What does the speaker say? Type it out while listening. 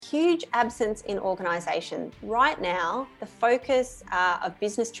huge absence in organisation. Right now, the focus of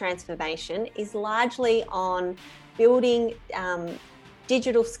business transformation is largely on building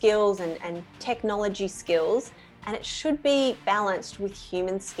digital skills and technology skills, and it should be balanced with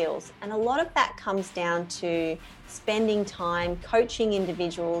human skills. And a lot of that comes down to spending time coaching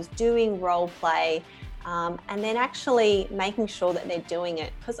individuals, doing role play, and then actually making sure that they're doing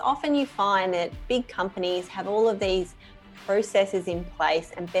it. Because often you find that big companies have all of these processes in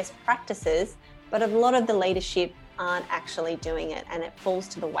place and best practices, but a lot of the leadership aren't actually doing it, and it falls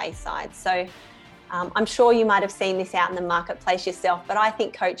to the wayside. So I'm sure you might have seen this out in the marketplace yourself, but I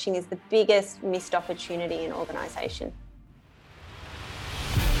think coaching is the biggest missed opportunity in organisation.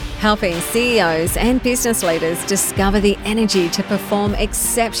 Helping CEOs and business leaders discover the energy to perform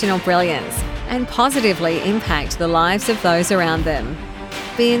exceptional brilliance and positively impact the lives of those around them.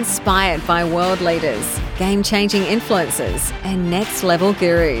 Be inspired by world leaders, game-changing influencers, and next-level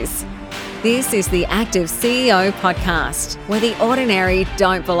gurus. This is the Active CEO podcast, where the ordinary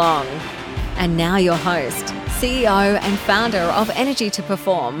don't belong. And now your host, CEO and founder of Energy to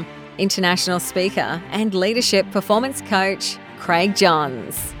Perform, international speaker and leadership performance coach, Craig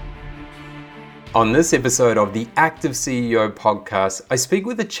Johns. On this episode of the Active CEO podcast, I speak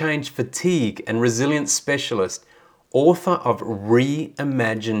with a change fatigue and resilience specialist, author of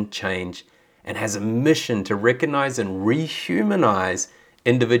Reimagine Change, and has a mission to recognize and rehumanize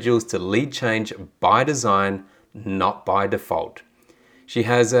individuals to lead change by design, not by default. She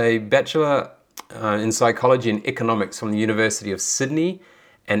has a Bachelor in Psychology and Economics from the University of Sydney,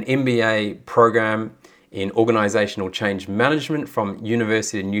 an MBA program in Organisational Change Management from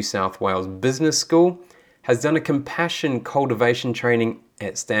University of New South Wales Business School, has done a Compassion Cultivation training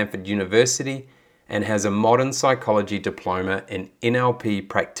at Stanford University, and has a Modern Psychology Diploma in NLP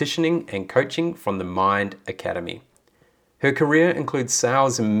Practitioning and Coaching from the Mind Academy. Her career includes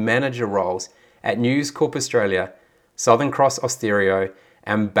sales and manager roles at News Corp Australia, Southern Cross Austereo,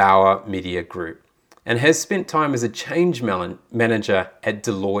 and Bauer Media Group, and has spent time as a change manager at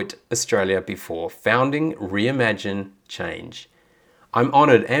Deloitte Australia before founding Reimagine Change. I'm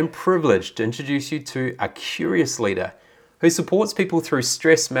honoured and privileged to introduce you to a curious leader who supports people through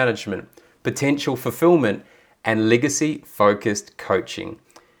stress management, potential fulfillment, and legacy-focused coaching.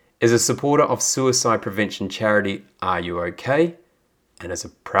 Is a supporter of suicide prevention charity Are You OK? And is a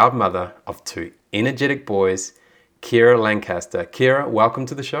proud mother of two energetic boys, Kira Lancaster. Kira, welcome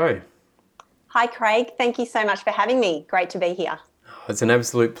to the show. Hi Craig, thank you so much for having me. Great to be here. It's an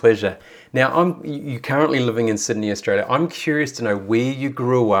absolute pleasure. Now, you're currently living in Sydney, Australia. I'm curious to know where you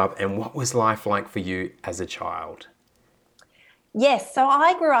grew up and what was life like for you as a child? Yes, so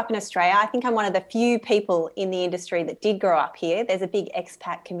I grew up in Australia. I think I'm one of the few people in the industry that did grow up here. There's a big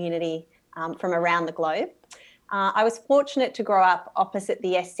expat community from around the globe. I was fortunate to grow up opposite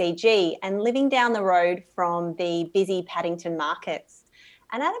the SCG and living down the road from the busy Paddington markets.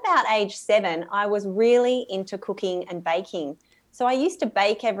 And at about age 7, I was really into cooking and baking. So I used to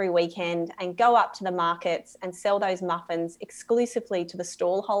bake every weekend and go up to the markets and sell those muffins exclusively to the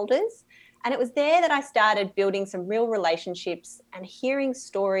stall holders. And it was there that I started building some real relationships and hearing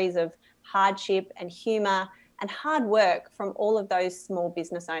stories of hardship and humour and hard work from all of those small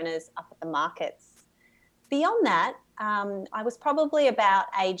business owners up at the markets. Beyond that, I was probably about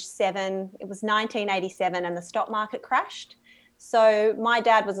age 7. It was 1987 and the stock market crashed. So my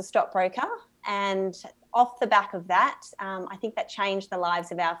dad was a stockbroker, and off the back of that, I think that changed the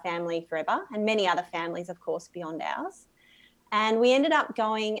lives of our family forever, and many other families, of course, beyond ours. And we ended up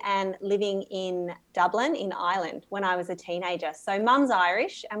going and living in Dublin in Ireland when I was a teenager. So mum's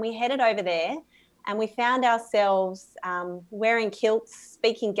Irish, and we headed over there and we found ourselves wearing kilts,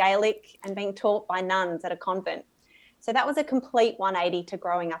 speaking Gaelic, and being taught by nuns at a convent. So that was a complete 180 to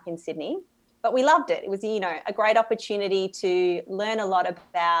growing up in Sydney, but we loved it. It was, a great opportunity to learn a lot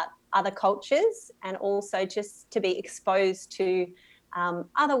about other cultures and also just to be exposed to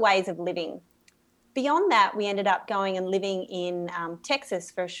other ways of living. Beyond that, we ended up going and living in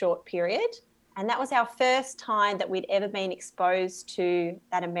Texas for a short period. And that was our first time that we'd ever been exposed to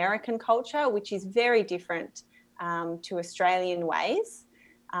that American culture, which is very different to Australian ways.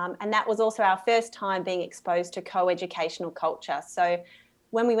 And that was also our first time being exposed to co-educational culture. So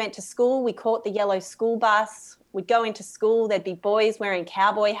when we went to school, we caught the yellow school bus. We'd go into school, there'd be boys wearing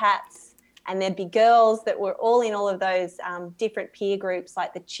cowboy hats, and there'd be girls that were all in all of those different peer groups,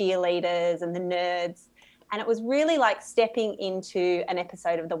 like the cheerleaders and the nerds. And it was really like stepping into an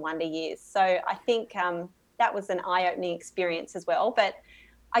episode of The Wonder Years. So I think that was an eye-opening experience as well. But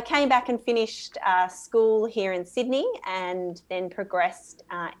I came back and finished school here in Sydney and then progressed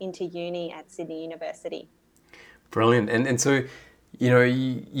into uni at Sydney University. Brilliant. And so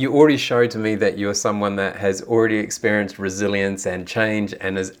You already showed to me that you're someone that has already experienced resilience and change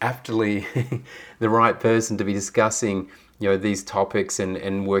and is aptly the right person to be discussing, these topics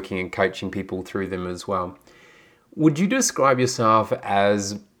and working and coaching people through them as well. Would you describe yourself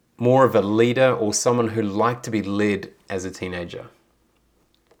as more of a leader or someone who liked to be led as a teenager?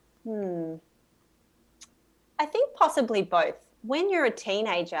 I think possibly both. When you're a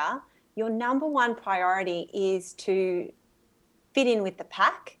teenager, your number one priority is to fit in with the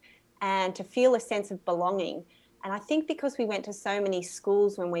pack and to feel a sense of belonging. And I think because we went to so many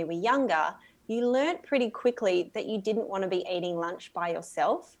schools when we were younger, you learnt pretty quickly that you didn't want to be eating lunch by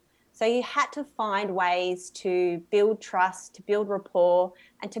yourself. So you had to find ways to build trust, to build rapport,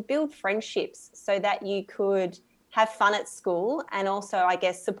 and to build friendships so that you could have fun at school and also, I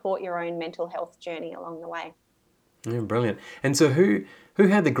guess, support your own mental health journey along the way. Yeah, brilliant. And so who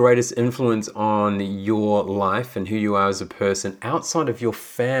had the greatest influence on your life and who you are as a person outside of your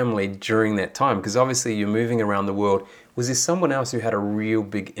family during that time? Because obviously you're moving around the world. Was there someone else who had a real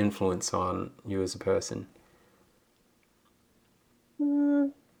big influence on you as a person?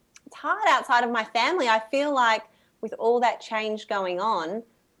 It's hard outside of my family. I feel like with all that change going on,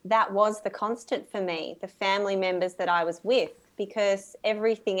 that was the constant for me, the family members that I was with, because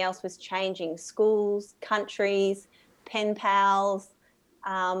everything else was changing. Schools, countries, pen pals.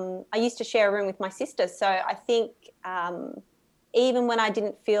 I used to share a room with my sister. So I think even when I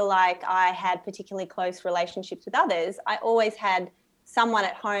didn't feel like I had particularly close relationships with others, I always had someone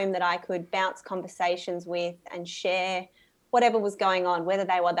at home that I could bounce conversations with and share whatever was going on, whether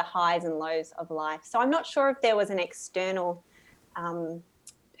they were the highs and lows of life. So I'm not sure if there was an external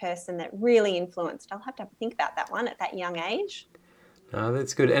person that really influenced. I'll have to think about that one at that young age. Oh,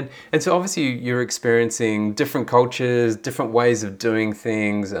 that's good. And so obviously you're experiencing different cultures, different ways of doing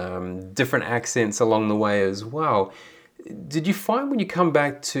things, different accents along the way as well. Did you find when you come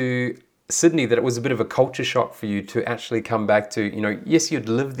back to Sydney that it was a bit of a culture shock for you to actually come back to, yes, you'd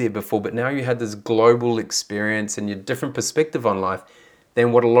lived there before, but now you had this global experience and your different perspective on life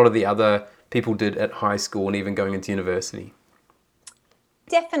than what a lot of the other people did at high school and even going into university?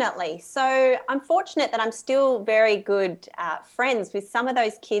 Definitely. So I'm fortunate that I'm still very good friends with some of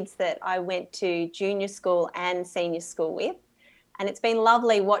those kids that I went to junior school and senior school with. And it's been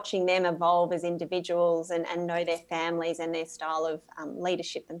lovely watching them evolve as individuals and know their families and their style of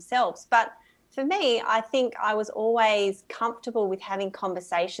leadership themselves. But for me, I think I was always comfortable with having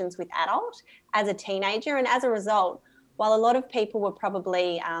conversations with adults as a teenager. And as a result, while a lot of people were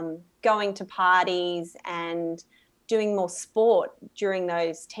probably going to parties and doing more sport during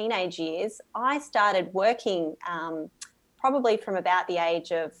those teenage years, I started working probably from about the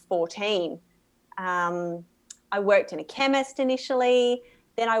age of 14. I worked in a chemist initially,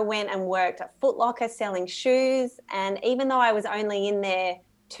 then I went and worked at Foot Locker selling shoes, and even though I was only in there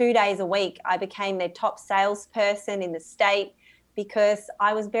 2 days a week, I became their top salesperson in the state because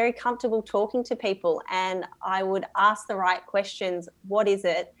I was very comfortable talking to people and I would ask the right questions. What is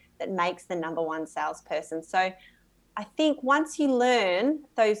it that makes the number one salesperson? So I think once you learn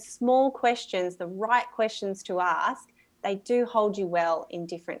those small questions, the right questions to ask, they do hold you well in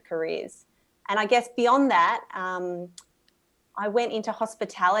different careers. And I guess beyond that, I went into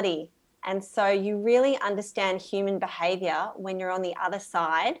hospitality. And so you really understand human behavior when you're on the other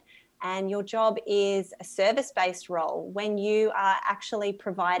side, and your job is a service-based role when you are actually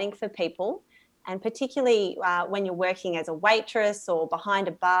providing for people. And particularly when you're working as a waitress or behind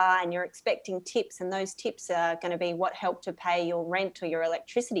a bar and you're expecting tips, and those tips are going to be what help to pay your rent or your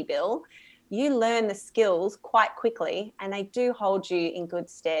electricity bill, you learn the skills quite quickly and they do hold you in good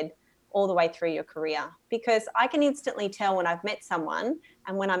stead all the way through your career. Because I can instantly tell when I've met someone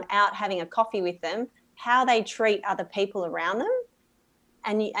and when I'm out having a coffee with them, how they treat other people around them.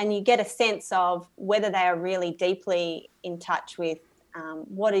 And you get a sense of whether they are really deeply in touch with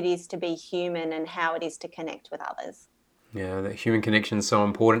what it is to be human and how it is to connect with others. Yeah, that human connection is so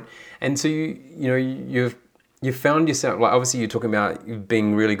important. And so you've found yourself, like obviously you're talking about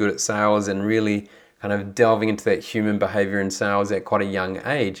being really good at sales and really kind of delving into that human behavior in sales at quite a young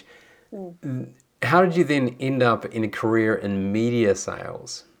age. How did you then end up in a career in media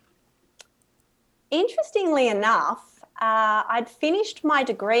sales? Interestingly enough, I'd finished my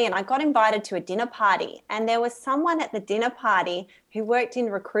degree and I got invited to a dinner party, and there was someone at the dinner party who worked in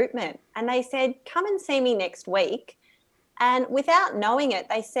recruitment, and they said, come and see me next week. And without knowing it,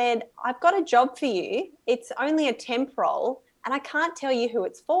 they said, I've got a job for you. It's only a temp role and I can't tell you who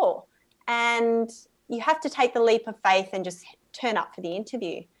it's for. And you have to take the leap of faith and just turn up for the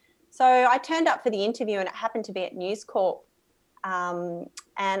interview. So I turned up for the interview and it happened to be at News Corp. and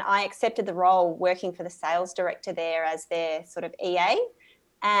I accepted the role working for the sales director there as their sort of EA.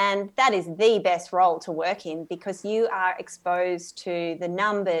 And that is the best role to work in because you are exposed to the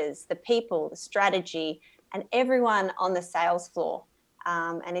numbers, the people, the strategy, and everyone on the sales floor.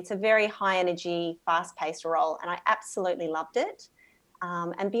 And it's a very high energy, fast-paced role, and I absolutely loved it.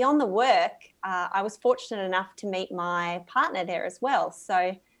 And beyond the work, I was fortunate enough to meet my partner there as well.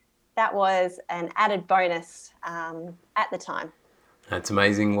 So that was an added bonus at the time. That's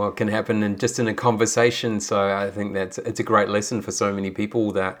amazing what can happen in a conversation. So I think it's a great lesson for so many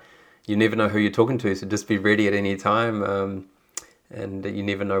people that you never know who you're talking to. So just be ready at any time, and you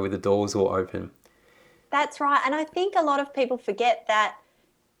never know where the doors will open. That's right. And I think a lot of people forget that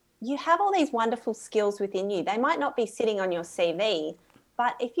you have all these wonderful skills within you. They might not be sitting on your CV,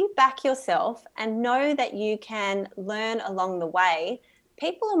 but if you back yourself and know that you can learn along the way,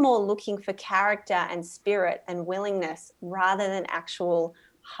 people are more looking for character and spirit and willingness rather than actual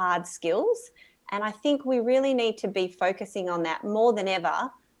hard skills. And I think we really need to be focusing on that more than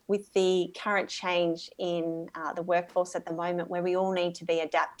ever with the current change in the workforce at the moment, where we all need to be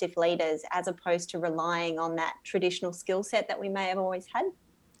adaptive leaders as opposed to relying on that traditional skill set that we may have always had.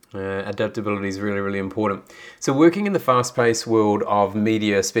 Adaptability is really, really important. So working in the fast-paced world of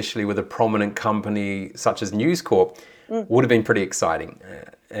media, especially with a prominent company such as News Corp, would have been pretty exciting,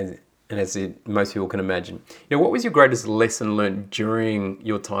 as most people can imagine. What was your greatest lesson learned during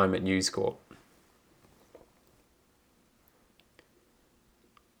your time at News Corp?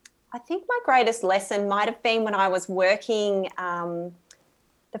 I think my greatest lesson might have been when I was working,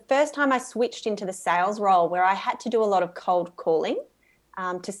 the first time I switched into the sales role, where I had to do a lot of cold calling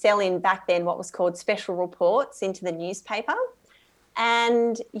to sell in back then what was called special reports into the newspaper.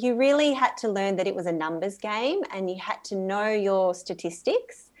 And you really had to learn that it was a numbers game, and you had to know your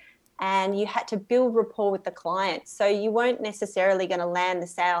statistics, and you had to build rapport with the client. So you weren't necessarily going to land the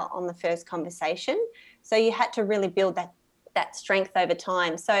sale on the first conversation. So you had to really build that strength over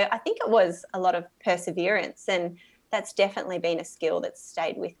time. So I think it was a lot of perseverance, and that's definitely been a skill that's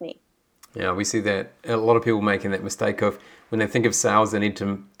stayed with me. Yeah, we see that a lot of people making that mistake of when they think of sales, they need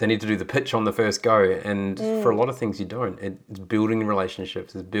to do the pitch on the first go, and for a lot of things you don't. It's building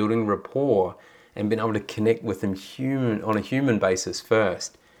relationships, it's building rapport, and being able to connect with them on a human basis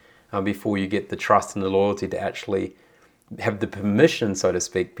first, before you get the trust and the loyalty to actually have the permission, so to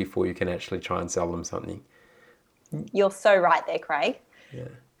speak, before you can actually try and sell them something. You're so right there, Craig. Yeah.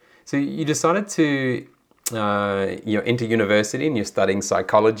 So you decided to enter university, and you're studying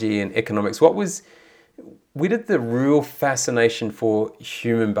psychology and economics. Where did the real fascination for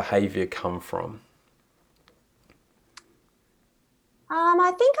human behavior come from?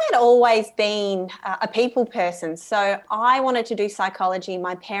 I think I'd always been a people person. So I wanted to do psychology.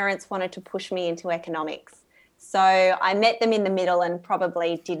 My parents wanted to push me into economics. So I met them in the middle and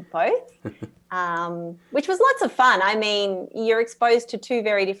probably did both, which was lots of fun. I mean, you're exposed to two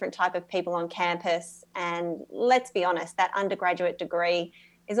very different type of people on campus. And let's be honest, that undergraduate degree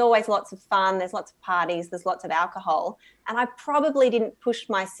is always lots of fun. There's lots of parties, there's lots of alcohol. And I probably didn't push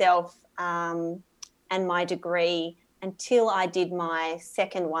myself and my degree until I did my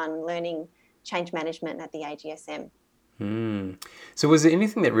second one, learning change management at the AGSM. So was there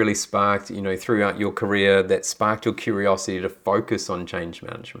anything that really sparked, throughout your career, that sparked your curiosity to focus on change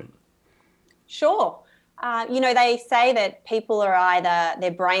management? Sure. They say that people are either,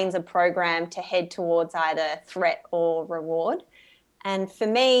 their brains are programmed to head towards either threat or reward. And for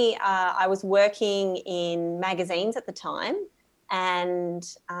me, I was working in magazines at the time, and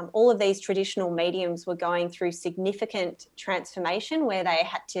all of these traditional mediums were going through significant transformation where they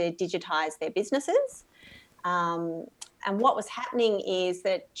had to digitize their businesses. And what was happening is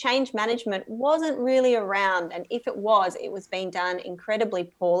that change management wasn't really around, and if it was being done incredibly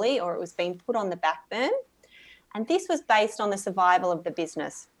poorly, or it was being put on the back burn. And this was based on the survival of the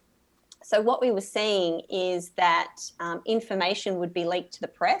business. So what we were seeing is that information would be leaked to the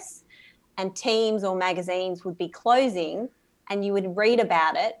press, and teams or magazines would be closing, and you would read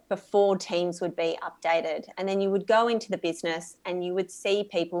about it before teams would be updated. And then you would go into the business and you would see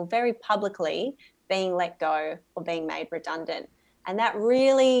people very publicly being let go or being made redundant. And that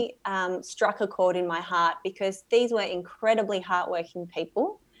really struck a chord in my heart, because these were incredibly hardworking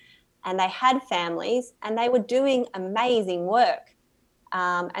people, and they had families, and they were doing amazing work.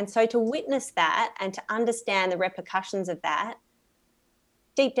 And so to witness that and to understand the repercussions of that,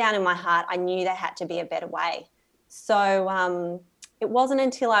 deep down in my heart, I knew there had to be a better way. So it wasn't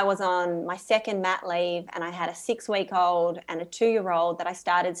until I was on my second mat leave and I had a 6-week-old and a 2-year-old that I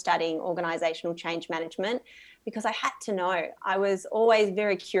started studying organisational change management, because I had to know. I was always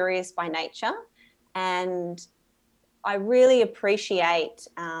very curious by nature, and I really appreciate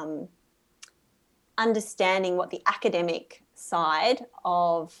understanding what the academic side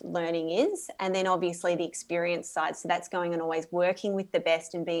of learning is, and then obviously the experience side. So that's going and always working with the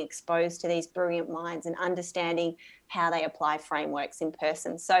best and being exposed to these brilliant minds and understanding how they apply frameworks in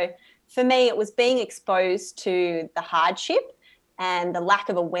person. So for me, it was being exposed to the hardship and the lack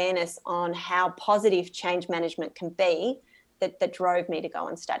of awareness on how positive change management can be that drove me to go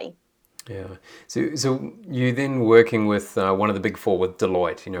and study. Yeah. So you then working with one of the big four, with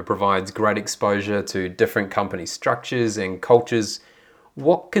Deloitte, provides great exposure to different company structures and cultures.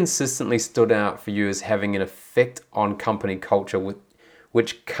 What consistently stood out for you as having an effect on company culture, with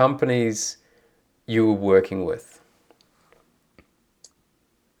which companies you were working with?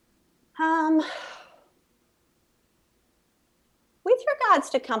 With regards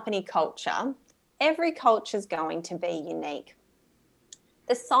to company culture, every culture is going to be unique.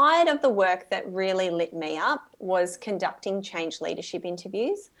 The side of the work that really lit me up was conducting change leadership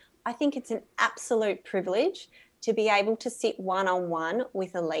interviews. I think it's an absolute privilege to be able to sit one-on-one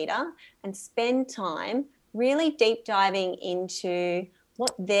with a leader and spend time really deep diving into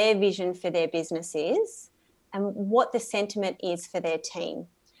what their vision for their business is and what the sentiment is for their team.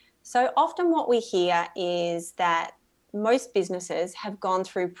 So often what we hear is that most businesses have gone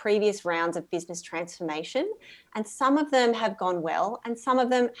through previous rounds of business transformation, and some of them have gone well and some of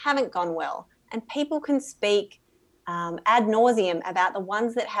them haven't gone well. And people can speak ad nauseum about the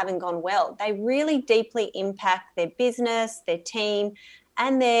ones that haven't gone well. They really deeply impact their business, their team,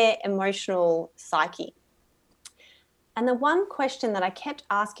 and their emotional psyche. And the one question that I kept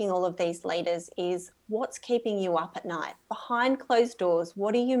asking all of these leaders is, what's keeping you up at night? Behind closed doors,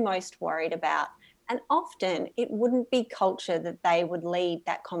 what are you most worried about? And often it wouldn't be culture that they would lead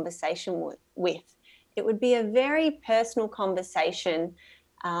that conversation with. It would be a very personal conversation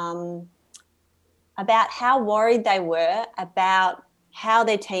about how worried they were about how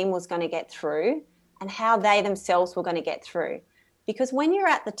their team was going to get through and how they themselves were going to get through. Because when you're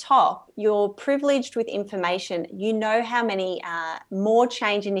at the top, you're privileged with information. You know how many more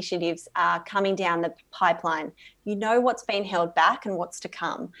change initiatives are coming down the pipeline. You know what's been held back and what's to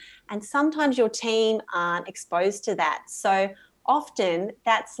come. And sometimes your team aren't exposed to that. So often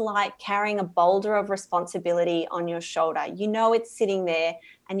that's like carrying a boulder of responsibility on your shoulder. You know it's sitting there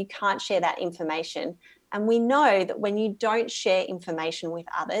and you can't share that information. And we know that when you don't share information with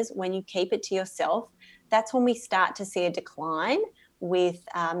others, when you keep it to yourself, that's when we start to see a decline with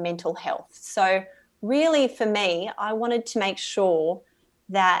mental health. So really for me, I wanted to make sure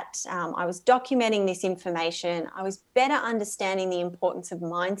that I was documenting this information, I was better understanding the importance of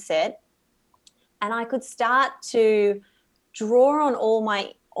mindset, and I could start to draw on all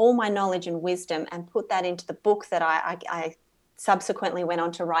my knowledge and wisdom and put that into the book that I subsequently went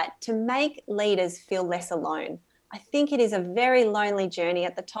on to write, to make leaders feel less alone. I think it is a very lonely journey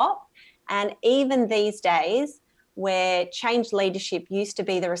at the top. And even these days, where change leadership used to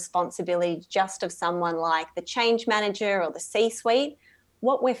be the responsibility just of someone like the change manager or the C-suite,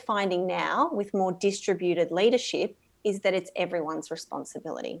 what we're finding now with more distributed leadership is that it's everyone's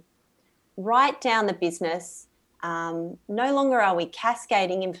responsibility. Right down the business, no longer are we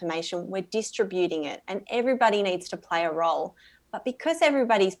cascading information, we're distributing it, and everybody needs to play a role. But because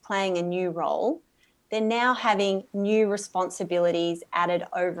everybody's playing a new role, they're now having new responsibilities added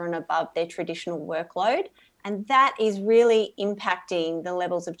over and above their traditional workload. And that is really impacting the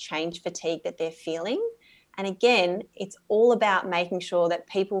levels of change fatigue that they're feeling. And again, it's all about making sure that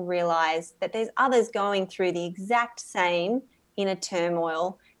people realize that there's others going through the exact same inner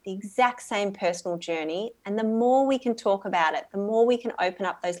turmoil, the exact same personal journey. And the more we can talk about it, the more we can open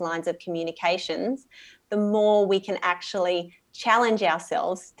up those lines of communications, the more we can actually challenge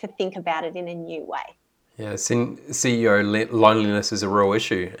ourselves to think about it in a new way. Yeah, CEO loneliness is a real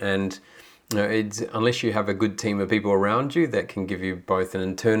issue, and it's, unless you have a good team of people around you that can give you both an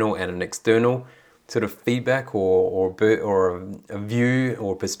internal and an external sort of feedback or a view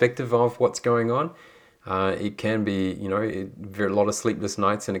or perspective of what's going on, it can be a lot of sleepless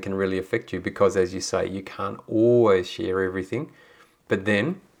nights, and it can really affect you because, as you say, you can't always share everything. But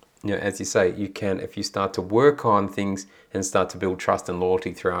then, as you say, you can, if you start to work on things and start to build trust and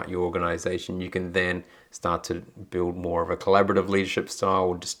loyalty throughout your organization, you can then start to build more of a collaborative leadership style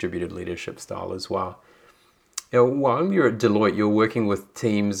or distributed leadership style as well. While you're at Deloitte, you're working with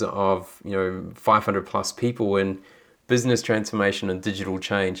teams of 500 plus people in business transformation and digital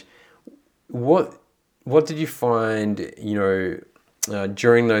change. What did you find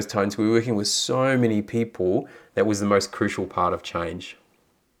during those times? We were working with so many people. That was the most crucial part of change.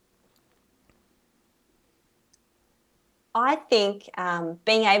 I think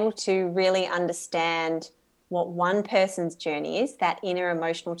being able to really understand what one person's journey is, that inner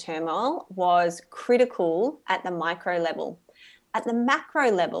emotional turmoil, was critical at the micro level. At the macro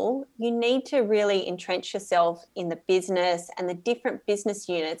level, you need to really entrench yourself in the business and the different business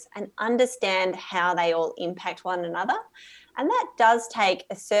units and understand how they all impact one another. And that does take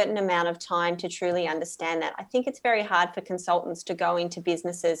a certain amount of time to truly understand that. I think it's very hard for consultants to go into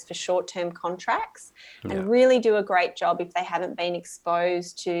businesses for short-term contracts and really do a great job if they haven't been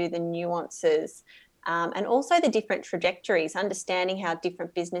exposed to the nuances and also the different trajectories, understanding how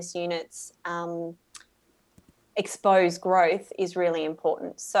different business units expose growth is really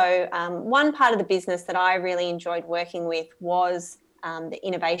important. So one part of the business that I really enjoyed working with was the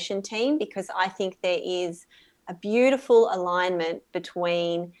innovation team, because I think there is a beautiful alignment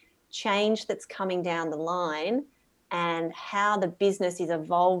between change that's coming down the line and how the business is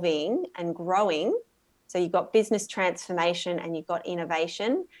evolving and growing. So you've got business transformation and you've got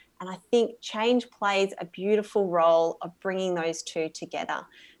innovation. And I think change plays a beautiful role of bringing those two together,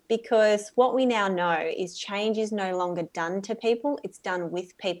 because what we now know is change is no longer done to people, it's done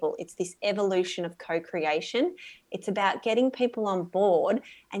with people. It's this evolution of co-creation. It's about getting people on board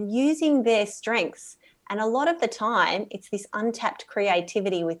and using their strengths. And a lot of the time, it's this untapped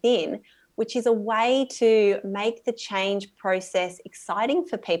creativity within, which is a way to make the change process exciting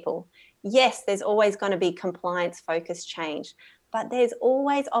for people. Yes, there's always going to be compliance-focused change, but there's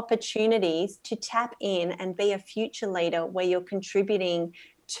always opportunities to tap in and be a future leader where you're contributing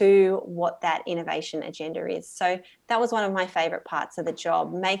to what that innovation agenda is. So that was one of my favorite parts of the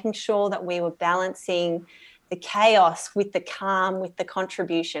job, making sure that we were balancing the chaos with the calm, with the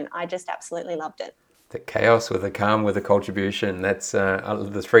contribution. I just absolutely loved it. The chaos with the calm with the contribution. That's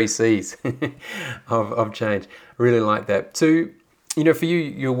the 3 C's of change. I really like that. So, for you,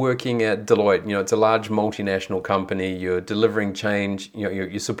 you're working at Deloitte. It's a large multinational company. You're delivering change.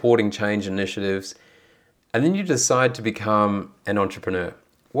 You're supporting change initiatives. And then you decide to become an entrepreneur.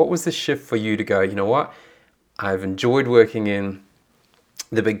 What was the shift for you to go, you know what? I've enjoyed working in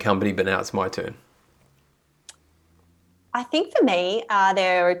the big company, but now it's my turn. I think for me,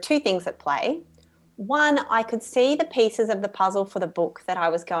 there are 2 things at play. One, I could see the pieces of the puzzle for the book that I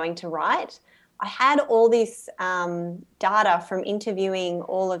was going to write. I had all this data from interviewing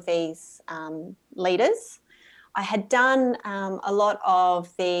all of these leaders. I had done a lot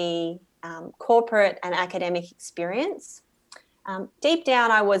of the corporate and academic experience. Deep down,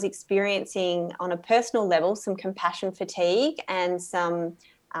 I was experiencing on a personal level some compassion fatigue and some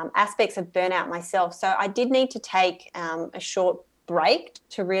aspects of burnout myself. So I did need to take a short break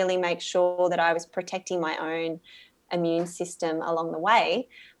to really make sure that I was protecting my own immune system along the way.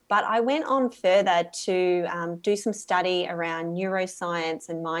 But I went on further to do some study around neuroscience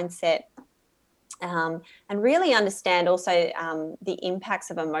and mindset and really understand also the impacts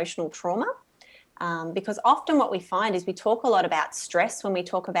of emotional trauma. Because often what we find is we talk a lot about stress when we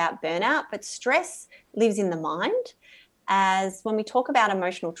talk about burnout, but stress lives in the mind. As when we talk about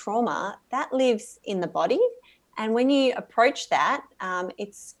emotional trauma, that lives in the body. And when you approach that,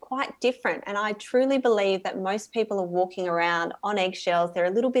 it's quite different. And I truly believe that most people are walking around on eggshells. They're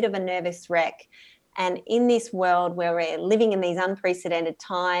a little bit of a nervous wreck. And in this world where we're living in these unprecedented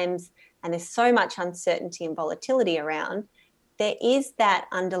times and there's so much uncertainty and volatility around, there is that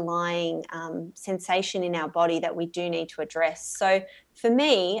underlying sensation in our body that we do need to address. So for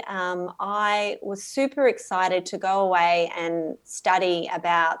me, I was super excited to go away and study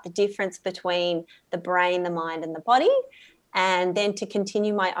about the difference between the brain, the mind, and the body, and then to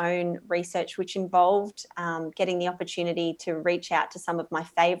continue my own research, which involved getting the opportunity to reach out to some of my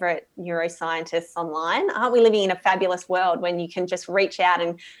favorite neuroscientists online. Aren't we living in a fabulous world when you can just reach out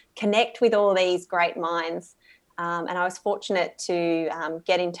and connect with all these great minds? And I was fortunate to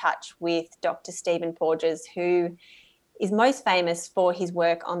get in touch with Dr. Stephen Porges, who is most famous for his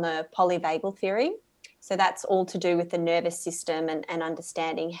work on the polyvagal theory. So that's all to do with the nervous system and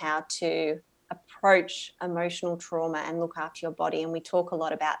understanding how to approach emotional trauma and look after your body. And we talk a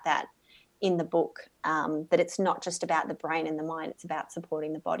lot about that in the book, that it's not just about the brain and the mind, it's about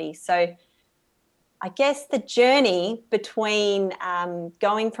supporting the body. So I guess the journey between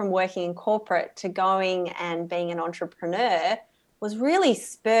going from working in corporate to going and being an entrepreneur was really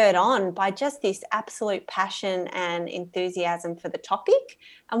spurred on by just this absolute passion and enthusiasm for the topic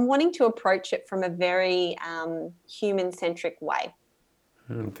and wanting to approach it from a very human-centric way.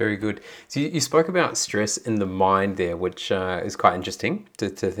 Very good. So you spoke about stress in the mind there, which is quite interesting to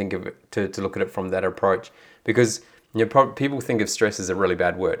think of it, to look at it from that approach, because people think of stress as a really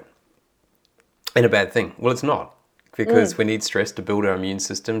bad word. And a bad thing. Well, it's not, because we need stress to build our immune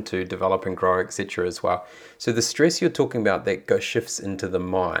system, to develop and grow, etc. as well. So the stress you're talking about that shifts into the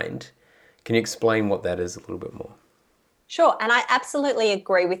mind, Can you explain what that is a little bit more? Sure, and I absolutely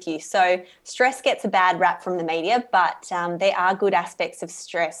agree with you. So stress gets a bad rap from the media, but there are good aspects of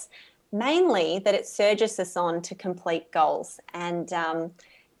stress, mainly that it surges us on to complete goals. And,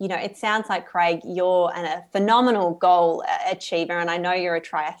 it sounds like, Craig, you're a phenomenal goal achiever, and I know you're a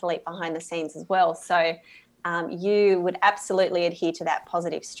triathlete behind the scenes as well. So you would absolutely adhere to that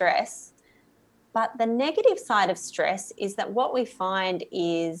positive stress. But the negative side of stress is that what we find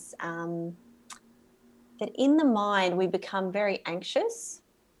is that in the mind we become very anxious,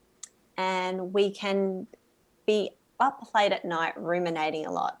 and we can be up late at night ruminating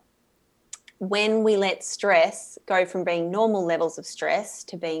a lot when we let stress go from being normal levels of stress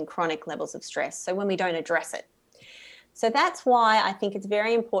to being chronic levels of stress. So when we don't address it. So that's why I think it's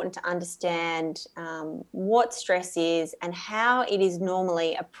very important to understand what stress is and how it is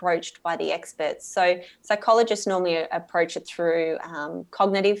normally approached by the experts. So psychologists normally approach it through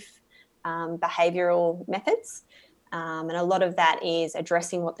cognitive behavioral methods. And a lot of that is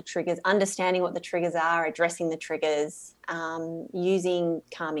addressing what the triggers, understanding what the triggers are, addressing the triggers, using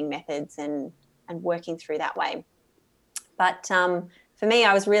calming methods and working through that way. But for me,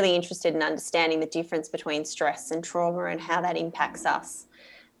 I was really interested in understanding the difference between stress and trauma and how that impacts us.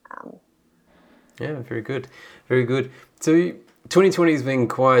 Yeah, very good. Very good. So 2020 has been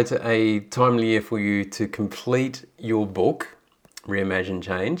quite a timely year for you to complete your book, Reimagine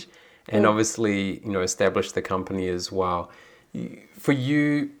Change, and obviously, establish the company as well. For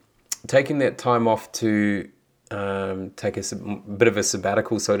you, taking that time off to take a bit of a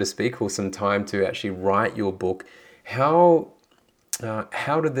sabbatical, so to speak, or some time to actually write your book, how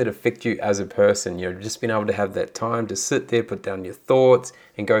did that affect you as a person? Just being able to have that time to sit there, put down your thoughts,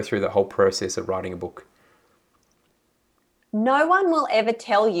 and go through the whole process of writing a book. No one will ever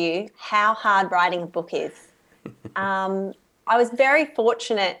tell you how hard writing a book is. I was very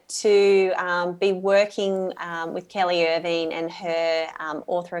fortunate to be working with Kelly Irvine and her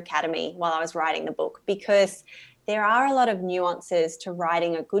Author Academy while I was writing the book, because there are a lot of nuances to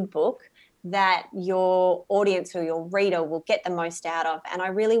writing a good book that your audience or your reader will get the most out of. And I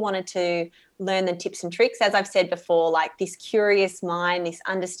really wanted to learn the tips and tricks. As I've said before, like this curious mind, this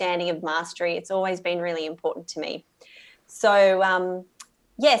understanding of mastery, it's always been really important to me. So,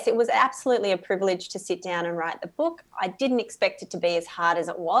 yes, it was absolutely a privilege to sit down and write the book. I didn't expect it to be as hard as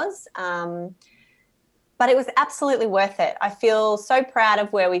it was, but it was absolutely worth it. I feel so proud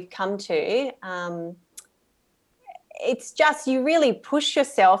of where we've come to. It's just, you really push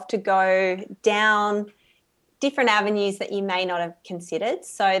yourself to go down different avenues that you may not have considered.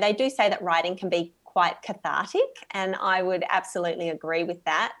 So they do say that writing can be quite cathartic, and I would absolutely agree with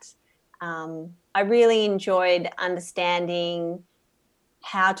that. I really enjoyed understanding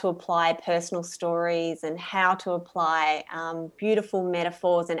how to apply personal stories and how to apply beautiful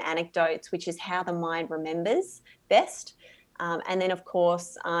metaphors and anecdotes, which is how the mind remembers best. And then, of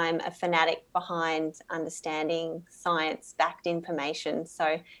course, I'm a fanatic behind understanding science-backed information. So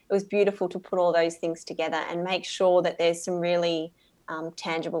it was beautiful to put all those things together and make sure that there's some really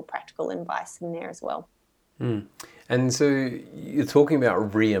tangible, practical advice in there as well. And so you're talking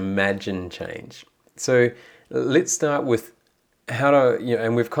about reimagine change. So let's start with how to,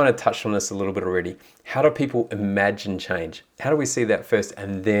 and we've kind of touched on this a little bit already. How do people imagine change? How do we see that first?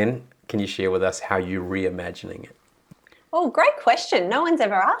 And then can you share with us how you're reimagining it? Oh, great question. No one's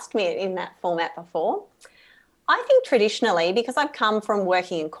ever asked me in that format before. I think traditionally, because I've come from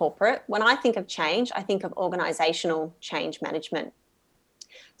working in corporate, when I think of change, I think of organisational change management.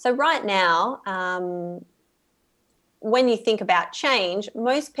 So right now, when you think about change,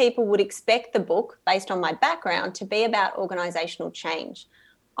 most people would expect the book, based on my background, to be about organisational change.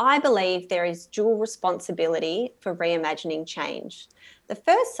 I believe there is dual responsibility for reimagining change. The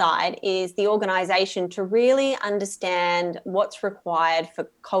first side is the organisation to really understand what's required for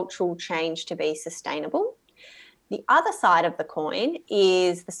cultural change to be sustainable. The other side of the coin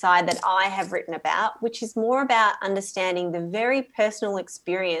is the side that I have written about, which is more about understanding the very personal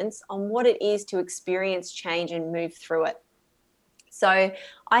experience on what it is to experience change and move through it. So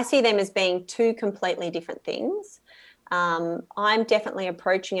I see them as being two completely different things. I'm definitely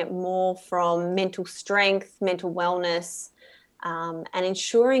approaching it more from mental strength, mental wellness, and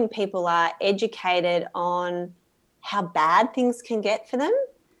ensuring people are educated on how bad things can get for them,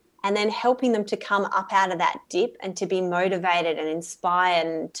 and then helping them to come up out of that dip and to be motivated and inspired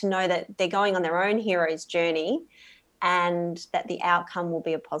and to know that they're going on their own hero's journey and that the outcome will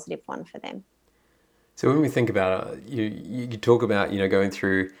be a positive one for them. So when we think about it, you talk about, going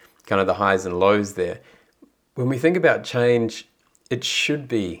through kind of the highs and lows there. When we think about change, it should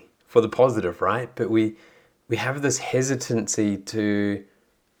be for the positive, right? But we have this hesitancy to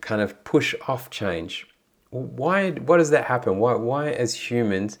kind of push off change. Why does that happen? Why as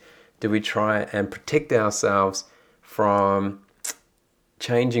humans do we try and protect ourselves from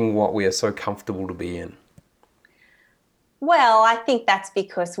changing what we are so comfortable to be in? Well, I think that's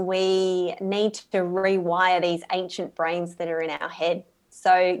because we need to rewire these ancient brains that are in our head.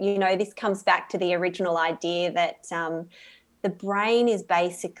 So, this comes back to the original idea that the brain is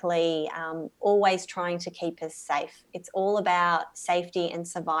basically always trying to keep us safe. It's all about safety and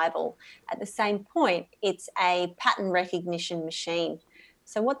survival. At the same point, it's a pattern recognition machine.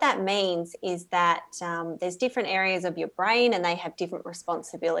 So what that means is that there's different areas of your brain and they have different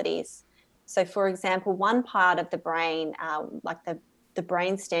responsibilities. So, for example, one part of the brain, like the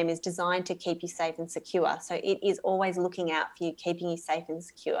brainstem, is designed to keep you safe and secure. So it is always looking out for you, keeping you safe and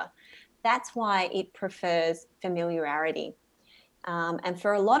secure. That's why it prefers familiarity. And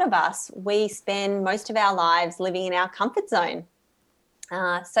for a lot of us, we spend most of our lives living in our comfort zone.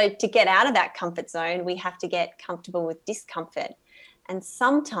 So to get out of that comfort zone, we have to get comfortable with discomfort. And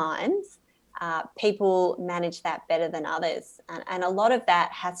sometimes people manage that better than others. And a lot of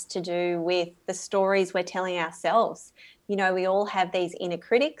that has to do with the stories we're telling ourselves. We all have these inner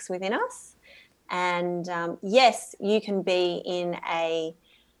critics within us. And yes, you can be in a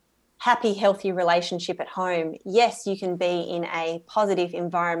happy, healthy relationship at home. Yes, you can be in a positive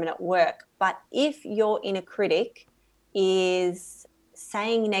environment at work. But if your inner critic is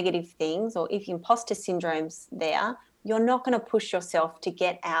saying negative things, or if imposter syndrome's there, you're not going to push yourself to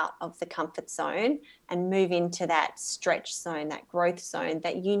get out of the comfort zone and move into that stretch zone, that growth zone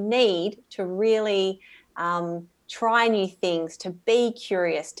that you need to really try new things, to be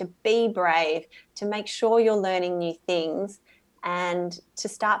curious, to be brave, to make sure you're learning new things and to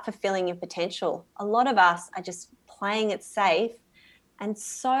start fulfilling your potential. A lot of us are just playing it safe and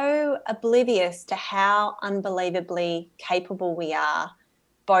so oblivious to how unbelievably capable we are,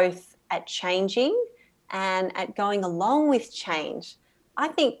 both at changing and at going along with change. I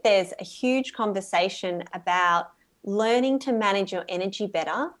think there's a huge conversation about learning to manage your energy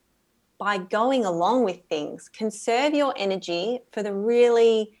better by going along with things. Conserve your energy for the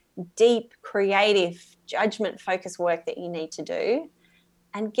really deep, creative, judgment-focused work that you need to do,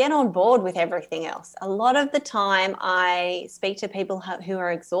 and get on board with everything else. A lot of the time I speak to people who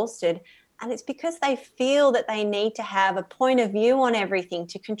are exhausted, and it's because they feel that they need to have a point of view on everything,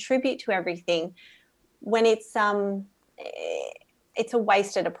 to contribute to everything, when it's a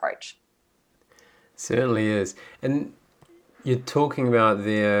wasted approach. Certainly is. And you're talking about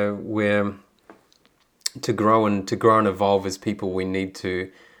there where to grow and evolve as people, we need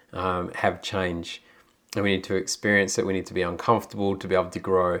to have change, and we need to experience it. We need to be uncomfortable to be able to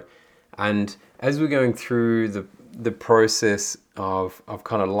grow. And as we're going through the process of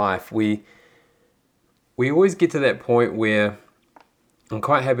kind of life, we always get to that point where I'm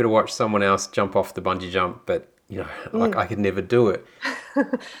quite happy to watch someone else jump off the bungee jump, but like I could never do it.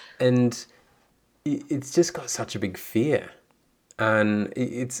 And it's just got such a big fear. And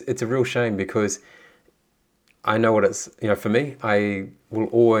it's a real shame, because I know what it's, for me, I will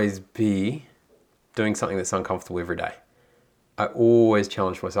always be doing something that's uncomfortable every day. I always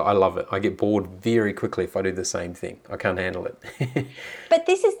challenge myself. I love it. I get bored very quickly if I do the same thing. I can't handle it. But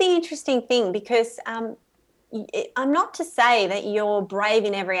this is the interesting thing, because I'm not to say that you're brave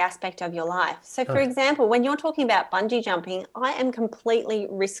in every aspect of your life. So, for example, when you're talking about bungee jumping, I am completely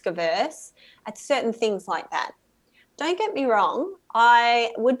risk averse at certain things like that. Don't get me wrong,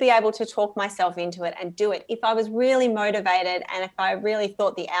 I would be able to talk myself into it and do it if I was really motivated and if I really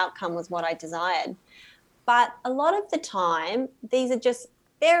thought the outcome was what I desired. But a lot of the time, these are just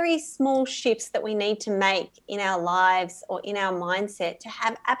very small shifts that we need to make in our lives or in our mindset to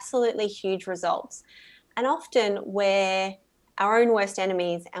have absolutely huge results. And often we're our own worst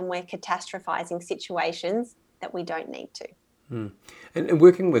enemies and we're catastrophizing situations that we don't need to. And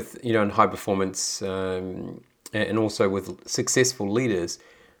working with, in high performance and also with successful leaders,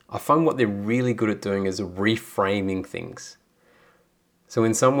 I find what they're really good at doing is reframing things. So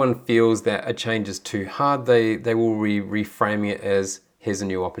when someone feels that a change is too hard, they will reframe it as, here's a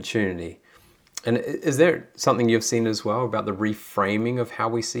new opportunity. And is there something you've seen as well about the reframing of how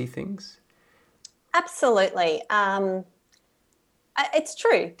we see things? Absolutely. It's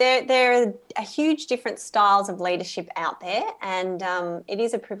true. There are a huge different styles of leadership out there, and it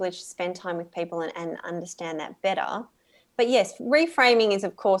is a privilege to spend time with people and understand that better. But yes, reframing is,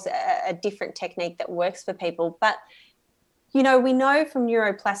 of course, a different technique that works for people. But, we know from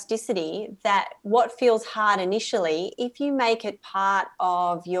neuroplasticity that what feels hard initially, if you make it part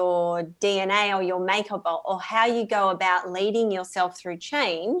of your DNA or your makeup or how you go about leading yourself through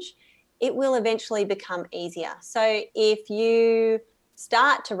change, it will eventually become easier. So if you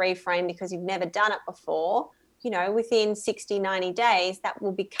start to reframe because you've never done it before, within 60, 90 days, that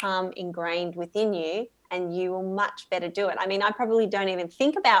will become ingrained within you and you will much better do it. I mean, I probably don't even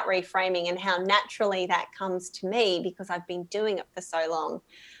think about reframing and how naturally that comes to me because I've been doing it for so long.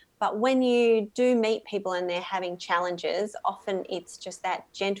 But when you do meet people and they're having challenges, often it's just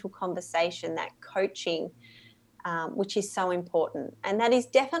that gentle conversation, that coaching, which is so important. And that is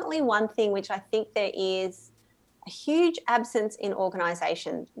definitely one thing which I think there is a huge absence in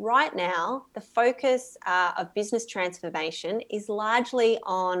organisations. Right now, the focus of business transformation is largely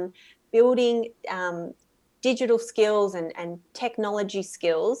on building digital skills and technology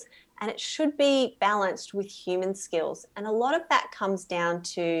skills, and it should be balanced with human skills. And a lot of that comes down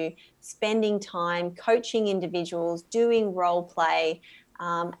to spending time coaching individuals, doing role play,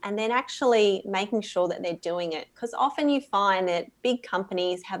 and then actually making sure that they're doing it. Because often you find that big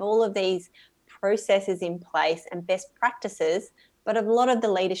companies have all of these processes in place and best practices, but a lot of the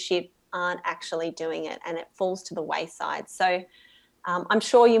leadership aren't actually doing it and it falls to the wayside. So I'm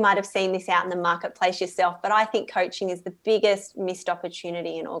sure you might have seen this out in the marketplace yourself, but I think coaching is the biggest missed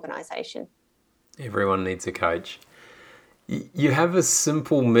opportunity in organisation. Everyone needs a coach. You have a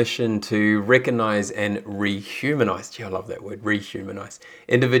simple mission to recognise and rehumanize. Gee, I love that word, rehumanize.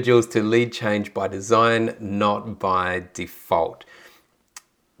 Individuals to lead change by design, not by default.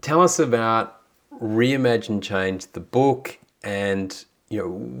 Tell us about Reimagine Change, the book, and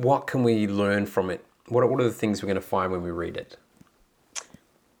what can we learn from it? What are the things we're going to find when we read it?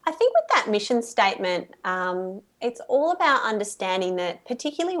 I think with that mission statement, it's all about understanding that,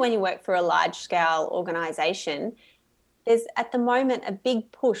 particularly when you work for a large-scale organisation, there's at the moment a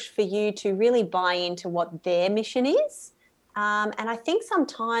big push for you to really buy into what their mission is. And I think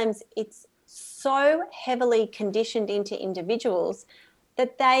sometimes it's so heavily conditioned into individuals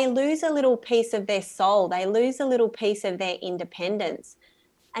that they lose a little piece of their soul, they lose a little piece of their independence.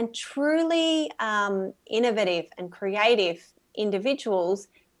 And truly innovative and creative individuals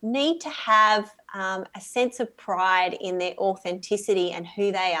need to have a sense of pride in their authenticity and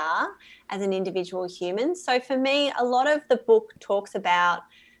who they are as an individual human. So for me, a lot of the book talks about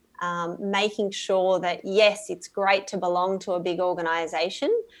making sure that, yes, it's great to belong to a big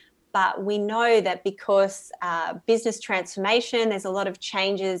organisation, but we know that because business transformation, there's a lot of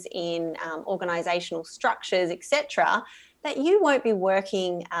changes in organisational structures, etc., that you won't be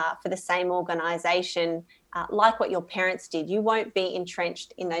working for the same organisation like what your parents did. You won't be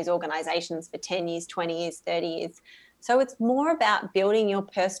entrenched in those organisations for 10 years, 20 years, 30 years. So it's more about building your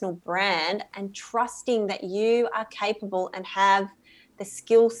personal brand and trusting that you are capable and have the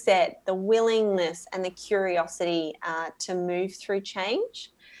skill set, the willingness and the curiosity to move through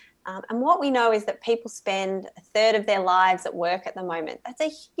change. And what we know is that people spend a third of their lives at work at the moment. That's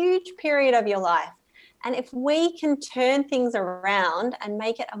a huge period of your life. And if we can turn things around and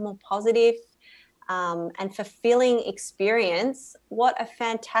make it a more positive and fulfilling experience, what a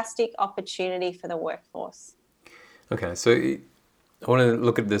fantastic opportunity for the workforce. Okay, so I want to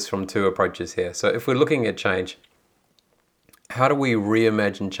look at this from two approaches here. So if we're looking at change, how do we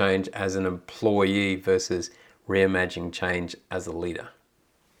reimagine change as an employee versus reimagine change as a leader?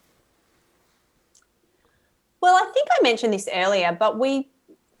 Well, I think I mentioned this earlier, but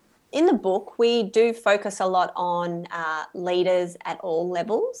in the book, we do focus a lot on leaders at all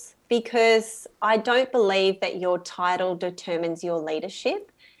levels, because I don't believe that your title determines your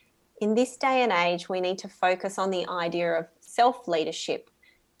leadership. In this day and age, we need to focus on the idea of self-leadership,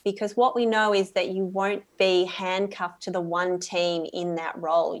 because what we know is that you won't be handcuffed to the one team in that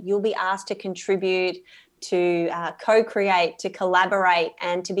role. You'll be asked to contribute, to co-create, to collaborate,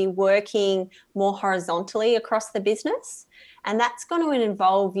 and to be working more horizontally across the business. And that's going to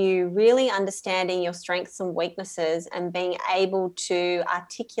involve you really understanding your strengths and weaknesses and being able to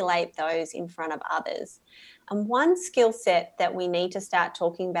articulate those in front of others. And one skill set that we need to start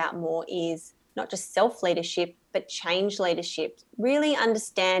talking about more is not just self-leadership, but change leadership, really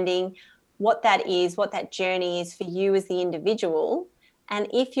understanding what that is, what that journey is for you as the individual. And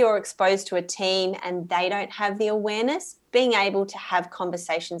if you're exposed to a team and they don't have the awareness, being able to have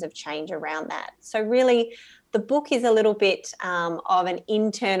conversations of change around that. So really, the book is a little bit of an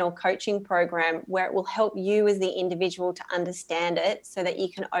internal coaching program where it will help you as the individual to understand it so that you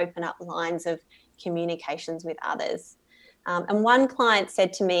can open up lines of communications with others. And one client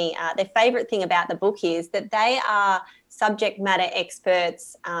said to me, their favourite thing about the book is that they are subject matter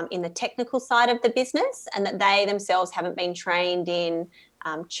experts in the technical side of the business, and that they themselves haven't been trained in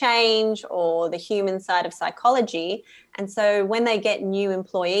change or the human side of psychology. And so when they get new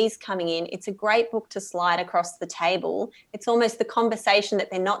employees coming in, it's a great book to slide across the table. It's almost the conversation that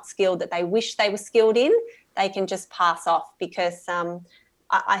they're not skilled, that they wish they were skilled in, they can just pass off, because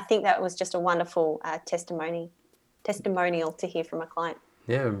I think that was just a wonderful testimonial to hear from a client.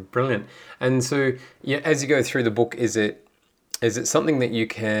 Yeah, brilliant. And so, yeah, as you go through the book, is it something that you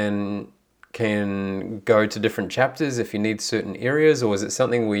can go to different chapters if you need certain areas, or is it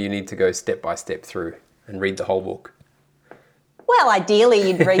something where you need to go step by step through and read the whole book? Well, ideally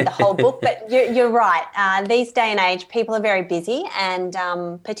you'd read the whole book, but you're right. These day and age, people are very busy, and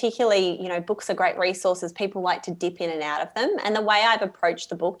particularly, books are great resources. People like to dip in and out of them. And the way I've approached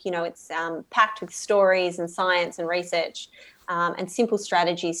the book, it's packed with stories and science and research and simple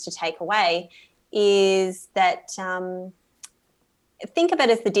strategies to take away, is that think of it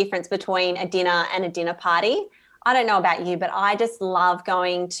as the difference between a dinner and a dinner party. I don't know about you, but I just love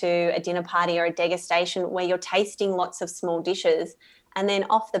going to a dinner party or a degustation where you're tasting lots of small dishes, and then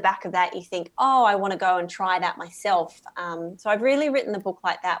off the back of that you think, oh, I want to go and try that myself. So I've really written the book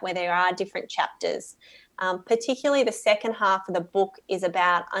like that, where there are different chapters. Particularly the second half of the book is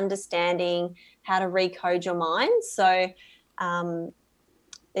about understanding how to recode your mind. So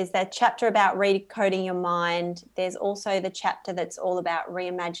there's that chapter about recoding your mind. There's also the chapter that's all about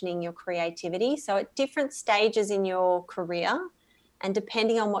reimagining your creativity. So at different stages in your career, and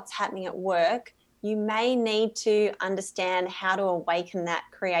depending on what's happening at work, you may need to understand how to awaken that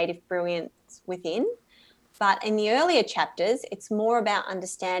creative brilliance within. But in the earlier chapters, it's more about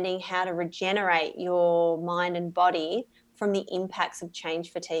understanding how to regenerate your mind and body from the impacts of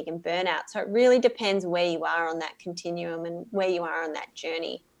change fatigue and burnout. So it really depends where you are on that continuum and where you are on that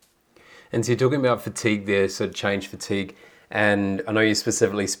journey. And so you're talking about fatigue there, so change fatigue. And I know you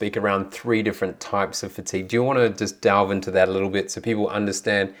specifically speak around 3 different types of fatigue. Do you want to just delve into that a little bit so people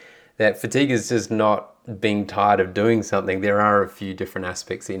understand that fatigue is just not being tired of doing something? There are a few different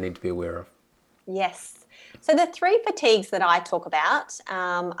aspects that you need to be aware of. Yes. So the 3 fatigues that I talk about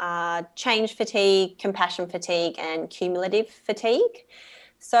are change fatigue, compassion fatigue, and cumulative fatigue.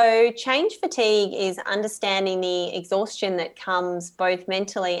 So change fatigue is understanding the exhaustion that comes both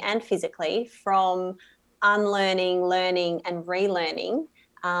mentally and physically from unlearning, learning, and relearning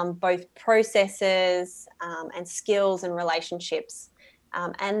both processes and skills and relationships.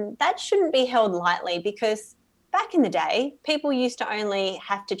 And that shouldn't be held lightly, because back in the day, people used to only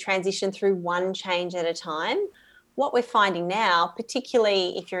have to transition through one change at a time. What we're finding now,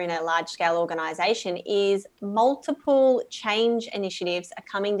 particularly if you're in a large-scale organisation, is multiple change initiatives are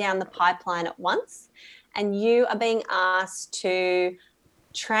coming down the pipeline at once, and you are being asked to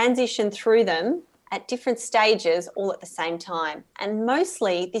transition through them at different stages all at the same time. And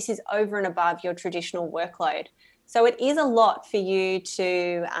mostly this is over and above your traditional workload. So it is a lot for you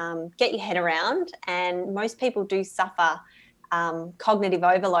to get your head around, and most people do suffer cognitive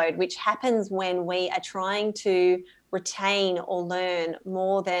overload, which happens when we are trying to retain or learn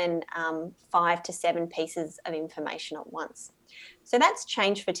more than 5 to 7 pieces of information at once. So that's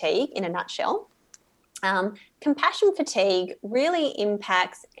change fatigue in a nutshell. Compassion fatigue really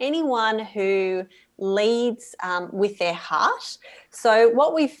impacts anyone who leads with their heart. So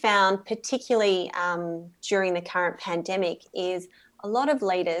what we've found, particularly during the current pandemic, is a lot of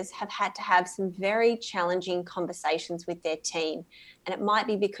leaders have had to have some very challenging conversations with their team. And it might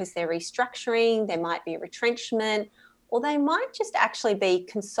be because they're restructuring, there might be retrenchment, or they might just actually be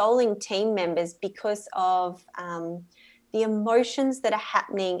consoling team members because of the emotions that are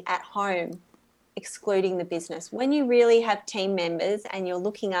happening at home, excluding the business. When you really have team members and you're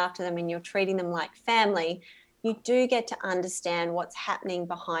looking after them and you're treating them like family, you do get to understand what's happening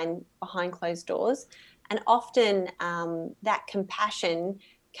behind closed doors. And often that compassion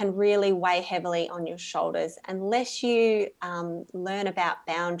can really weigh heavily on your shoulders unless you learn about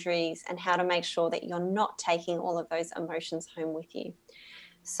boundaries and how to make sure that you're not taking all of those emotions home with you.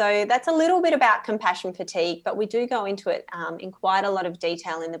 So that's a little bit about compassion fatigue, but we do go into it in quite a lot of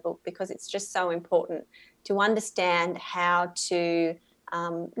detail in the book, because it's just so important to understand how to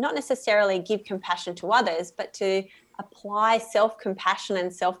not necessarily give compassion to others, but to apply self-compassion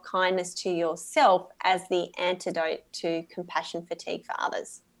and self-kindness to yourself as the antidote to compassion fatigue for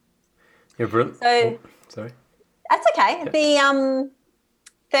others. Yeah, brilliant. So, sorry. That's okay. The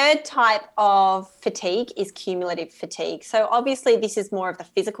third type of fatigue is cumulative fatigue. So obviously this is more of the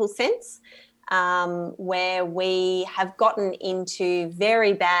physical sense, where we have gotten into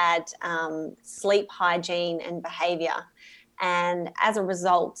very bad sleep hygiene and behaviour. And as a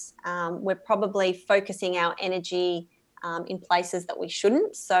result, we're probably focusing our energy in places that we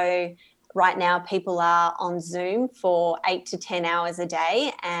shouldn't. So right now people are on Zoom for 8 to 10 hours a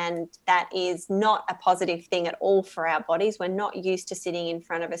day, and that is not a positive thing at all for our bodies. We're not used to sitting in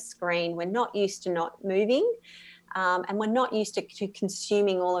front of a screen. We're not used to not moving, and we're not used to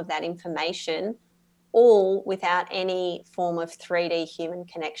consuming all of that information all without any form of 3D human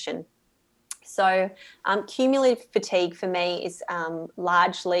connection. So cumulative fatigue for me is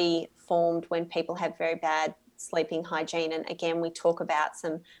largely formed when people have very bad sleeping hygiene. And again, we talk about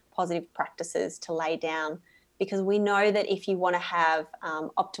some positive practices to lay down, because we know that if you want to have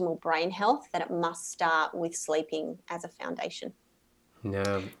optimal brain health, that it must start with sleeping as a foundation.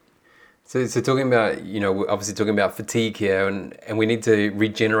 Yeah. So talking about, we're obviously talking about fatigue here, and we need to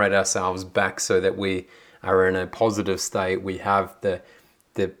regenerate ourselves back so that we are in a positive state. We have the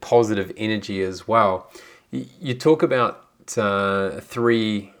positive energy as well. You talk about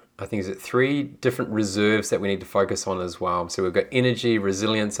three different reserves that we need to focus on as well. So we've got energy,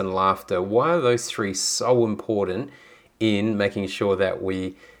 resilience, and laughter. Why are those three so important in making sure that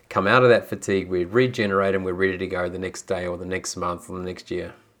we come out of that fatigue, we regenerate, and we're ready to go the next day or the next month or the next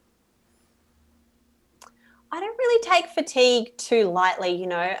year? I don't really take fatigue too lightly.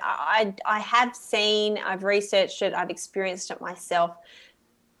 I have seen, I've researched it, I've experienced it myself.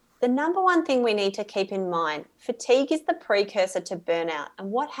 The number one thing we need to keep in mind, fatigue is the precursor to burnout.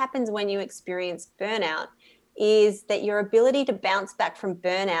 And what happens when you experience burnout is that your ability to bounce back from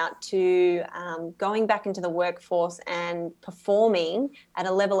burnout to going back into the workforce and performing at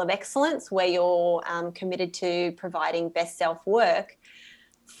a level of excellence where you're committed to providing best self work,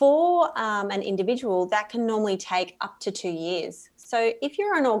 for an individual, that can normally take up to 2 years. So if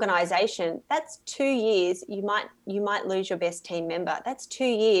you're an organisation, that's 2 years. You might lose your best team member. That's 2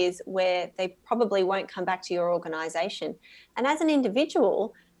 years where they probably won't come back to your organisation. And as an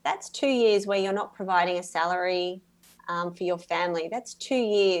individual, that's 2 years where you're not providing a salary for your family. That's 2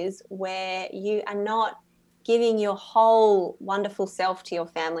 years where you are not giving your whole wonderful self to your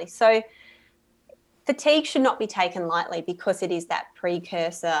family. So fatigue should not be taken lightly, because it is that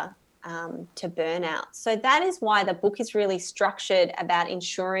precursor to burnout. So that is why the book is really structured about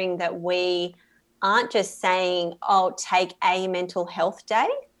ensuring that we aren't just saying, oh, take a mental health day.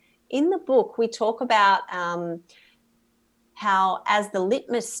 In the book, we talk about how, as the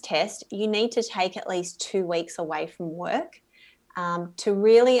litmus test, you need to take at least 2 weeks away from work to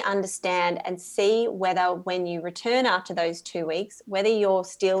really understand and see whether, when you return after those 2 weeks, whether you're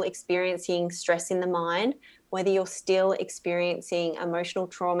still experiencing stress in the mind, whether you're still experiencing emotional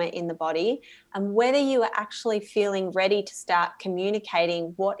trauma in the body, and whether you are actually feeling ready to start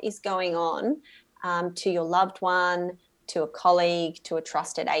communicating what is going on to your loved one, to a colleague, to a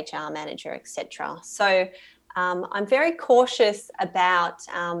trusted HR manager, etc. So I'm very cautious about,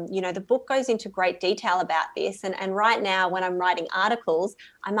 the book goes into great detail about this. And right now, when I'm writing articles,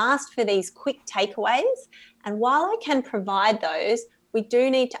 I'm asked for these quick takeaways. And while I can provide those, we do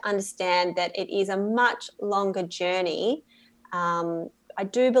need to understand that it is a much longer journey. I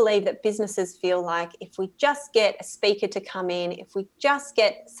do believe that businesses feel like if we just get a speaker to come in, if we just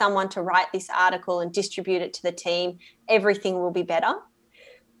get someone to write this article and distribute it to the team, everything will be better.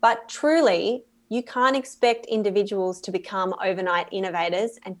 But truly, you can't expect individuals to become overnight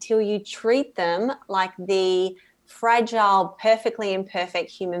innovators until you treat them like the fragile, perfectly imperfect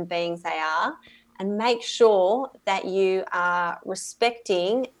human beings they are, and make sure that you are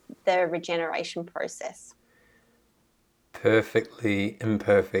respecting the regeneration process. Perfectly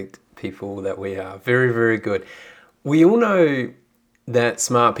imperfect people that we are. Very, very good. We all know that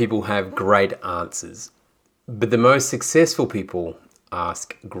smart people have great answers, but the most successful people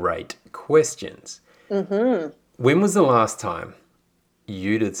ask great questions. Mm-hmm. When was the last time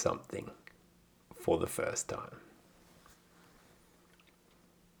you did something for the first time?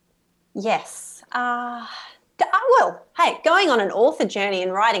 Yes. Well, hey, going on an author journey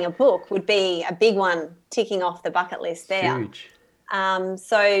and writing a book would be a big one, ticking off the bucket list there. Huge.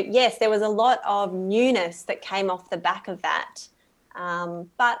 So, yes, there was a lot of newness that came off the back of that.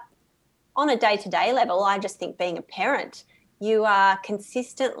 But on a day-to-day level, I just think being a parent, you are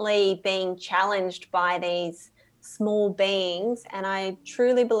consistently being challenged by these small beings. And I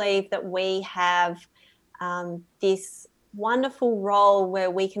truly believe that we have this wonderful role where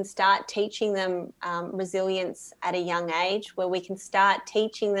we can start teaching them resilience at a young age, where we can start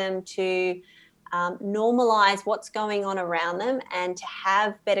teaching them to normalize what's going on around them and to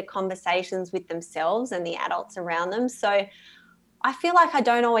have better conversations with themselves and the adults around them. So I feel like I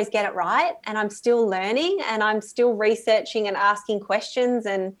don't always get it right, and I'm still learning and I'm still researching and asking questions.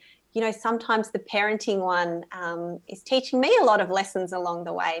 And, sometimes the parenting one is teaching me a lot of lessons along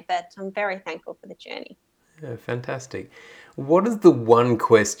the way, but I'm very thankful for the journey. Yeah, fantastic. What is the one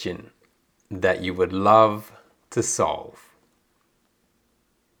question that you would love to solve?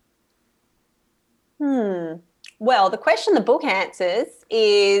 Well, the question the book answers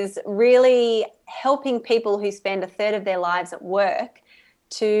is really helping people who spend a third of their lives at work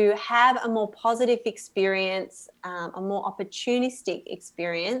to have a more positive experience, a more opportunistic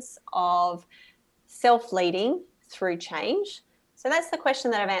experience of self-leading through change. So that's the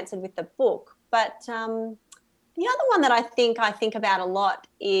question that I've answered with the book. But the other one that I think about a lot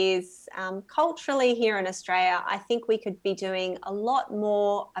is culturally here in Australia, I think we could be doing a lot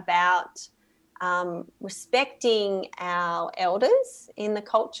more about respecting our elders in the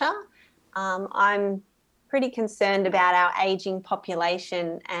culture. I'm pretty concerned about our aging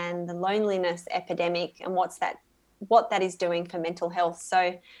population and the loneliness epidemic and what that is doing for mental health.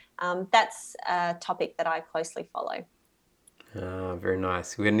 So that's a topic that I closely follow. Very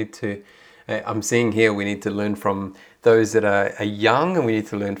nice. We need to, I'm seeing here, we need to learn from those that are young, and we need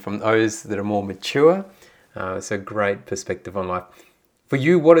to learn from those that are more mature. It's a great perspective on life. For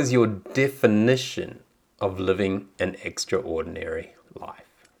you, what is your definition of living an extraordinary life?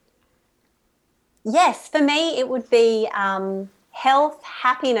 Yes, for me, it would be health,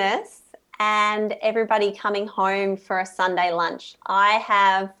 happiness, and everybody coming home for a Sunday lunch. I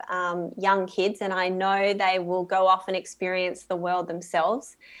have young kids, and I know they will go off and experience the world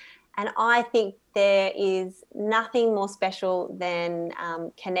themselves. And I think there is nothing more special than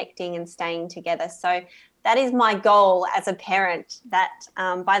connecting and staying together. So that is my goal as a parent, that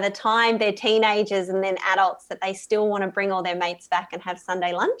by the time they're teenagers and then adults, that they still want to bring all their mates back and have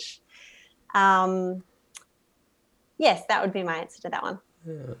Sunday lunch. Yes, that would be my answer to that one.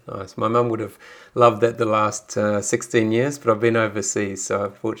 Yeah, nice. My mum would have loved that the last 16 years, but I've been overseas, so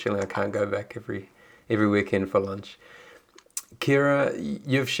unfortunately I can't go back every weekend for lunch. Kira,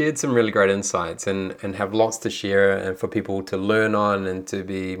 you've shared some really great insights and have lots to share and for people to learn on and to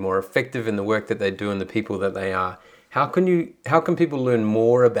be more effective in the work that they do and the people that they are. How can people learn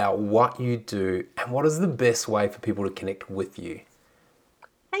more about what you do, and what is the best way for people to connect with you?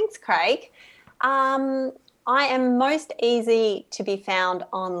 Thanks, Craig. I am most easy to be found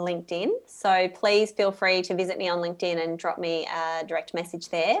on LinkedIn, so please feel free to visit me on LinkedIn and drop me a direct message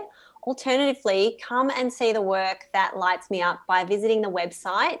there. Alternatively, come and see the work that lights me up by visiting the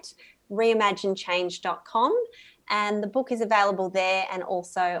website reimaginechange.com, and the book is available there and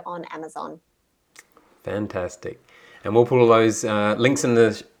also on Amazon. Fantastic. And we'll put all those links in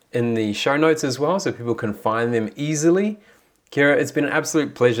the show notes as well, so people can find them easily. Kira, it's been an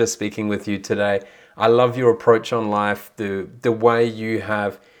absolute pleasure speaking with you today. I love your approach on life, the way you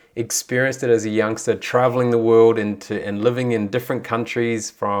have experienced it as a youngster, traveling the world and living in different countries,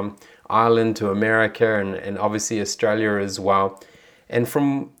 from Ireland to America and obviously Australia as well. And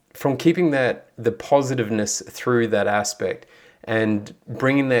from keeping the positiveness through that aspect and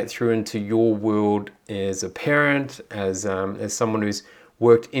bringing that through into your world as a parent, as someone who's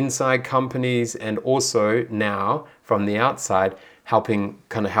worked inside companies, and also now from the outside, helping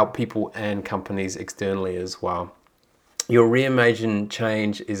kind of help people and companies externally as well. Your Reimagine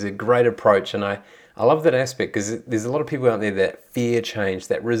Change is a great approach, and I love that aspect, because there's a lot of people out there that fear change,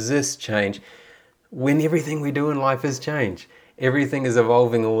 that resist change, when everything we do in life is change. Everything is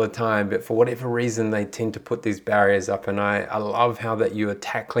evolving all the time, but for whatever reason they tend to put these barriers up, and I love how that you are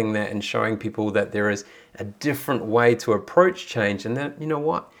tackling that and showing people that there is a different way to approach change, and that, you know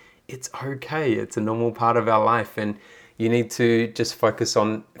what, it's okay, it's a normal part of our life, and you need to just focus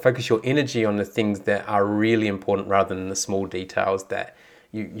your energy on the things that are really important rather than the small details that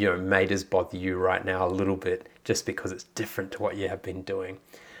you know may just bother you right now a little bit just because it's different to what you have been doing.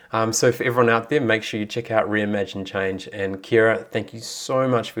 So for everyone out there, make sure you check out Reimagine Change. And Kira, thank you so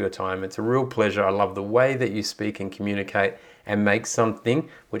much for your time. It's a real pleasure. I love the way that you speak and communicate and make something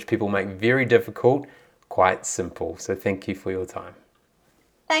which people make very difficult quite simple. So thank you for your time.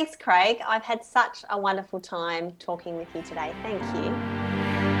 Thanks, Craig. I've had such a wonderful time talking with you today. Thank you.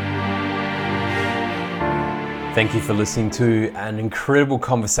 Thank you for listening to an incredible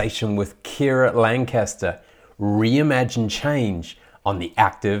conversation with Kira Lancaster, Reimagine Change, on the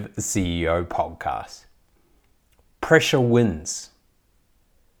Active CEO podcast. Pressure wins.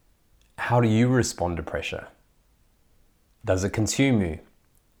 How do you respond to pressure? Does it consume you?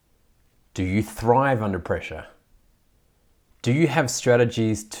 Do you thrive under pressure? Do you have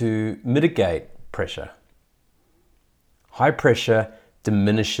strategies to mitigate pressure? High pressure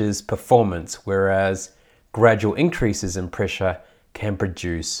diminishes performance, whereas gradual increases in pressure can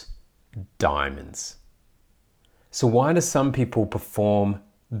produce diamonds. So why do some people perform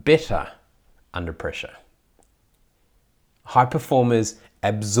better under pressure? High performers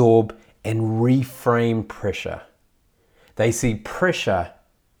absorb and reframe pressure. They see pressure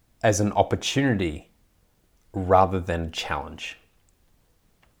as an opportunity rather than a challenge.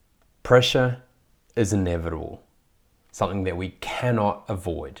 Pressure is inevitable, something that we cannot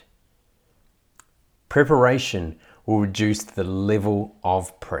avoid. Preparation will reduce the level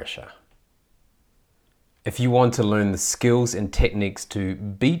of pressure. If you want to learn the skills and techniques to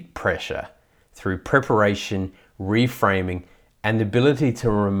beat pressure through preparation, reframing, and the ability to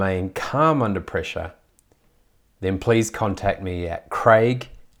remain calm under pressure, then please contact me at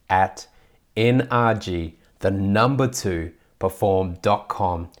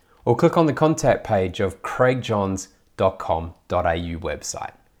craig@nrg2perform.com or click on the contact page of craigjohns.com.au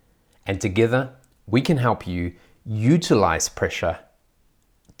website. And together, we can help you utilize pressure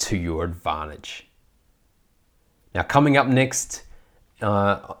to your advantage. Now, coming up next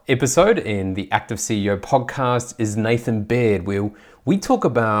episode in the Active CEO podcast is Nathan Baird, where we talk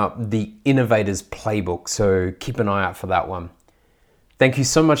about the Innovator's Playbook, so keep an eye out for that one. Thank you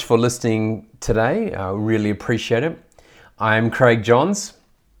so much for listening today. I really appreciate it. I'm Craig Johns.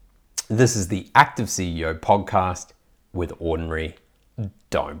 This is the Active CEO podcast with Ordinary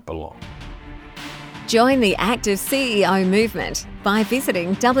Don't Belong. Join the Active CEO movement by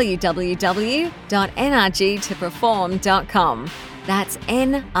visiting www.nrg2perform.com. That's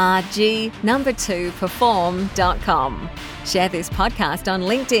NRG2perform.com. Share this podcast on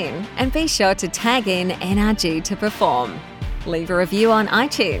LinkedIn and be sure to tag in NRG to Perform. Leave a review on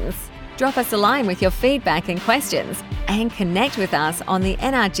iTunes. Drop us a line with your feedback and questions and connect with us on the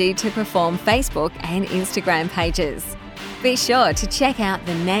NRG to Perform Facebook and Instagram pages. Be sure to check out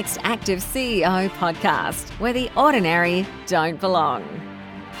the next Active CEO podcast, where the ordinary don't belong.